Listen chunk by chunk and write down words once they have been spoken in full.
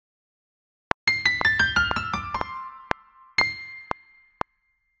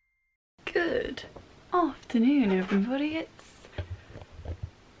Good afternoon, everybody. It's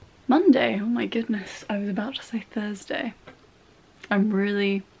Monday. Oh my goodness, I was about to say Thursday.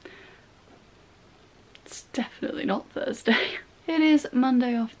 It's definitely not Thursday. It is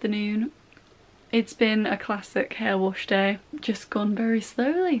Monday afternoon. It's been a classic hair wash day, just gone very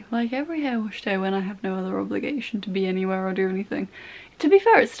slowly, like every hair wash day when I have no other obligation to be anywhere or do anything. To be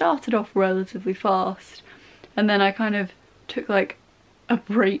fair, it started off relatively fast, and then I kind of took like a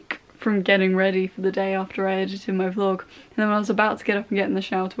break from getting ready for the day after I edited my vlog, and then when I was about to get up and get in the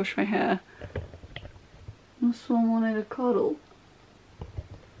shower to wash my hair, someone wanted a cuddle,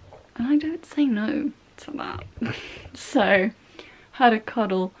 and I don't say no to that. So, had a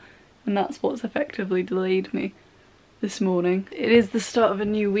cuddle, and that's what's effectively delayed me this morning. It is the start of a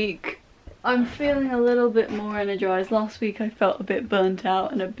new week. I'm feeling a little bit more energized. Last week I felt a bit burnt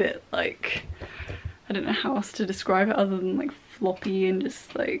out and a bit like, I don't know how else to describe it other than like floppy and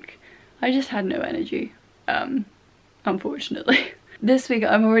just like, I just had no energy, unfortunately. This week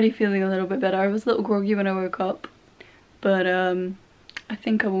I'm already feeling a little bit better. I was a little groggy when I woke up, but I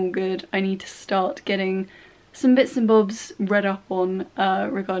think I'm all good. I need to start getting some bits and bobs read up on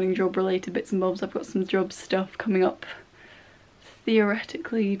regarding job related bits and bobs. I've got some job stuff coming up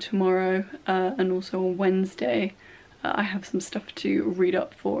theoretically tomorrow, and also on Wednesday I have some stuff to read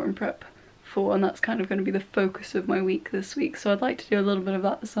up for and prep for, and that's kind of going to be the focus of my week this week, so I'd like to do a little bit of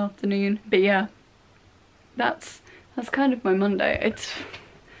that this afternoon. But yeah, that's kind of my Monday. It's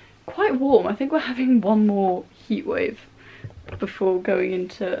quite warm. I think we're having one more heat wave before going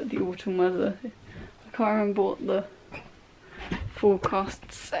into the autumn weather. I can't remember what the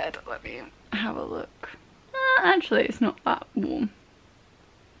forecast said. Let me have a look. Actually, it's not that warm.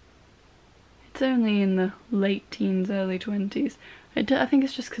 It's only in the late teens, early 20s. I think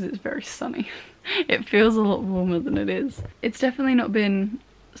it's just because it's very sunny. It feels a lot warmer than it is. It's definitely not been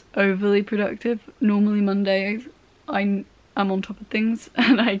overly productive. Normally Mondays I'm on top of things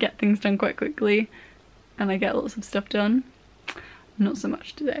and I get things done quite quickly and I get lots of stuff done. Not so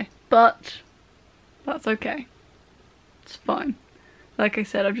much today, but that's okay. It's fine. Like I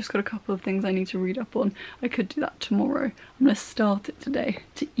said, I've just got a couple of things I need to read up on. I could do that tomorrow. I'm going to start it today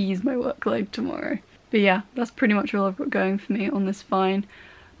to ease my workload tomorrow. But yeah, that's pretty much all I've got going for me on this fine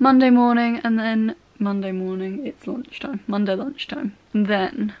Monday morning, and then Monday morning it's lunchtime. Monday lunchtime. And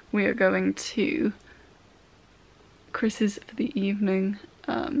then we are going to Chris's for the evening,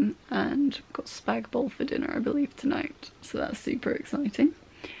 and got spag bowl for dinner I believe tonight. So that's super exciting.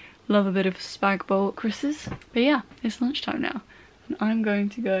 Love a bit of spag bowl at Chris's. But yeah, it's lunchtime now. And I'm going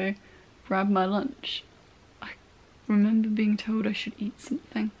to go grab my lunch. I remember being told I should eat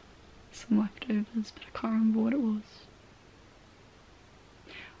something. Some leftovers, but I can't remember what it was.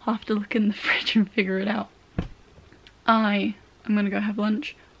 I'll have to look in the fridge and figure it out. I'm gonna go have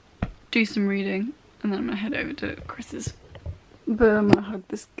lunch, do some reading, and then I'm gonna head over to Chris's. But I'm gonna hug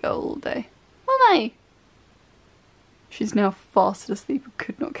this girl all day. Mommy! She's now fast asleep and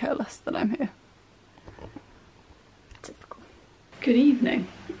could not care less that I'm here. Typical. Good evening.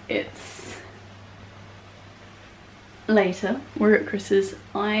 It's later. We're at Chris's.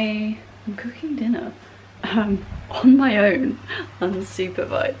 I am cooking dinner on my own,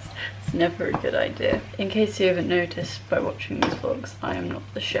 unsupervised. It's never a good idea. In case you haven't noticed by watching these vlogs, I am not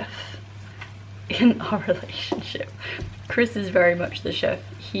the chef in our relationship. Chris is very much the chef.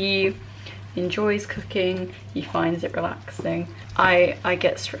 He enjoys cooking, he finds it relaxing. I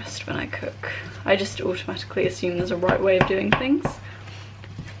get stressed when I cook. I just automatically assume there's a right way of doing things,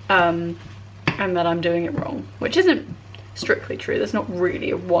 and that I'm doing it wrong, which isn't strictly true. There's not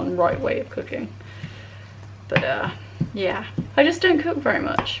really a one right way of cooking. But yeah, I just don't cook very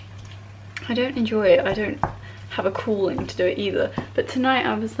much. I don't enjoy it. I don't have a calling to do it either. But tonight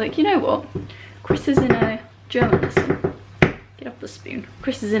I was like, you know what? Chris is in a German lesson. Get off the spoon.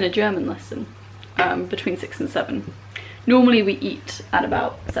 Chris is in a German lesson between 6 and 7. Normally we eat at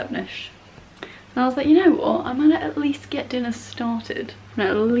about 7ish. And I was like, you know what? I'm gonna at least get dinner started. I'm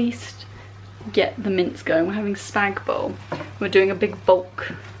gonna at least get the mince going. We're having spag bowl. We're doing a big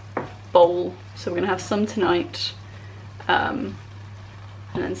bulk bowl. So we're gonna have some tonight, and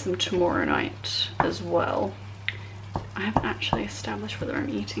then some tomorrow night as well. I haven't actually established whether I'm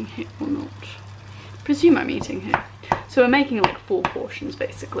eating here or not. I presume I'm eating here. So we're making like 4 portions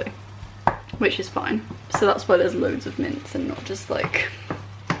basically, which is fine. So that's why there's loads of mince and not just like,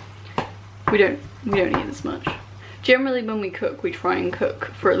 we don't eat as much. Generally when we cook, we try and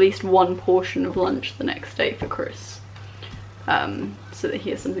cook for at least 1 portion of lunch the next day for Chris, so that he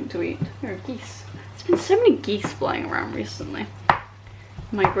has something to eat. There are geese. There's been so many geese flying around recently.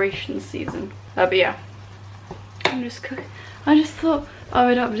 Migration season. But yeah, I'm just cooking. I just thought I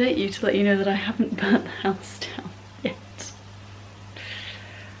would update you to let you know that I haven't burnt the house down yet.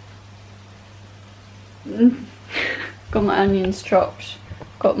 Got my onions chopped.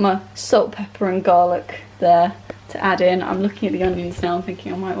 Got my salt, pepper and garlic there to add in. I'm looking at the onions now and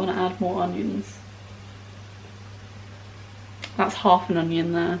thinking I might want to add more onions. That's half an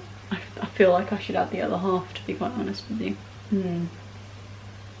onion there. I feel like I should add the other half, to be quite honest with you.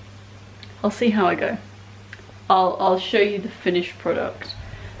 I'll see how I go. I'll show you the finished product.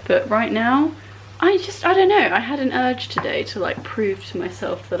 But right now, I don't know. I had an urge today to like prove to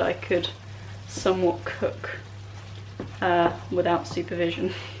myself that I could somewhat cook without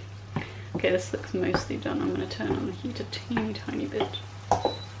supervision. Okay, this looks mostly done. I'm going to turn on the heat a teeny tiny bit.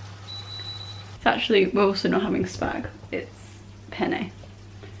 It's actually, we're also not having spag. It's penne.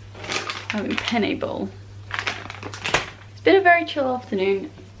 Having penne bowl. It's been a very chill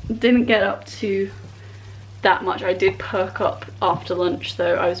afternoon. Didn't get up to that much. I did perk up after lunch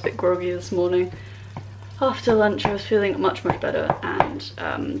though. I was a bit groggy this morning. After lunch I was feeling much better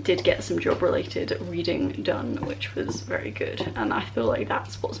and did get some job related reading done, which was very good, and I feel like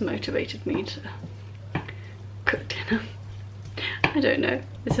that's what's motivated me to cook dinner. I don't know,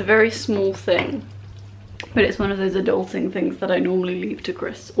 it's a very small thing, but it's one of those adulting things that I normally leave to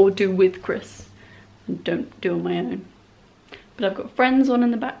Chris or do with Chris and don't do on my own. But I've got Friends on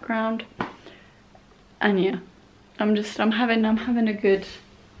in the background, and yeah, I'm having a good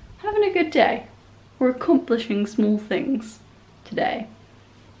day. We're accomplishing small things today,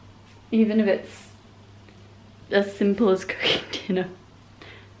 even if it's as simple as cooking dinner.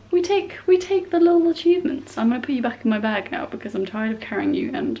 We take the little achievements. I'm gonna put you back in my bag now because I'm tired of carrying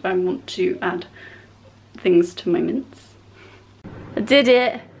you and I want to add things to my mince. I did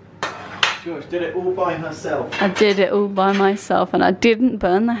it. George did it all by herself. I did it all by myself and I didn't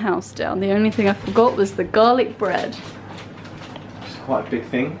burn the house down. The only thing I forgot was the garlic bread. It's quite a big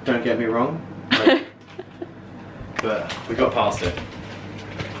thing, don't get me wrong. But we got past it.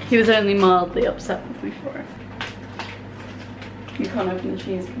 He was only mildly upset with me for it. You can't open the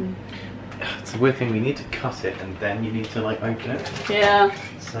cheese, can you? It's a weird thing, we need to cut it and then you need to like open it. Yeah.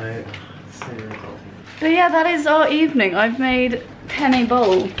 So irritating. But yeah, that is our evening. I've made penne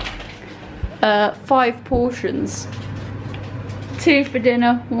bowl. 5 portions. 2 for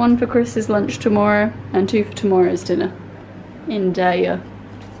dinner, 1 for Chris's lunch tomorrow, and 2 for tomorrow's dinner. In day.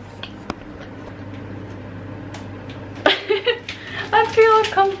 I feel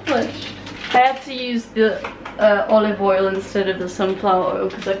accomplished. I had to use the olive oil instead of the sunflower oil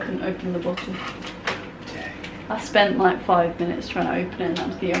because I couldn't open the bottle. I spent like 5 minutes trying to open it and that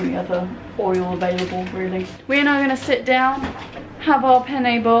was the only other oil available really. We're now going to sit down, have our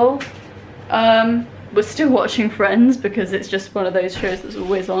penne bowl. We're still watching Friends because it's just one of those shows that's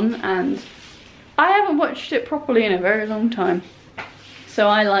always on and I haven't watched it properly in a very long time. So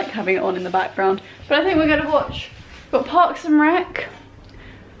I like having it on in the background. But I think we're going to watch, we've got Parks and Rec.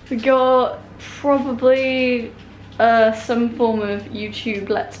 We got probably some form of YouTube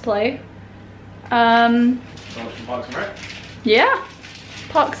Let's Play. Parks and Rec? Yeah,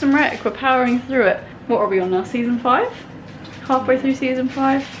 Parks and Rec, we're powering through it. What are we on now, season 5? Halfway through season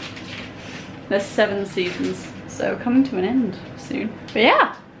 5? There's 7 seasons, so coming to an end soon. But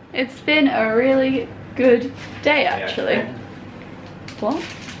yeah, it's been a really good day actually. Yeah. What?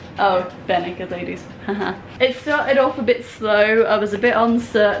 Oh, bare naked ladies. It started off a bit slow, I was a bit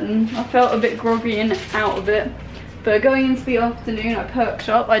uncertain, I felt a bit groggy and out of it. But going into the afternoon I perked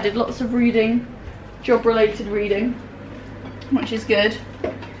up, I did lots of reading, job related reading, which is good.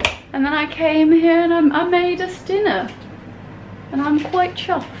 And then I came here and I made us dinner. And I'm quite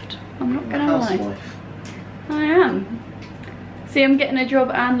chuffed, I'm not gonna lie. I am. See, I'm getting a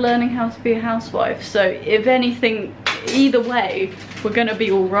job and learning how to be a housewife, so if anything, either way, we're gonna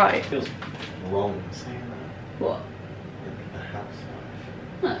be alright. Feels wrong saying that. What? A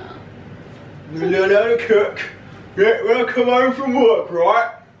housewife. You learn how to cook. Yeah, when I come home from work,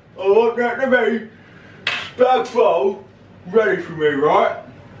 right? I want that to be bag bowl ready for me, right?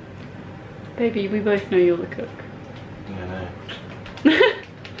 Baby, we both know you're the cook. Yeah, I know.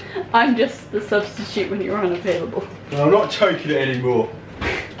 I'm just the substitute when you're unavailable. No, I'm not taking it anymore.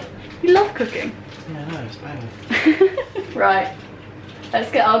 You love cooking. Yeah, I know, it's bad. Right,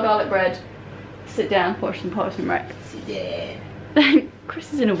 let's get our garlic bread, sit down, watch some Parks and Rec. Yeah.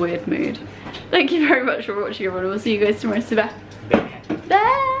 Chris is in a weird mood. Thank you very much for watching everyone. We'll see you guys tomorrow. So bye.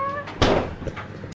 Bye.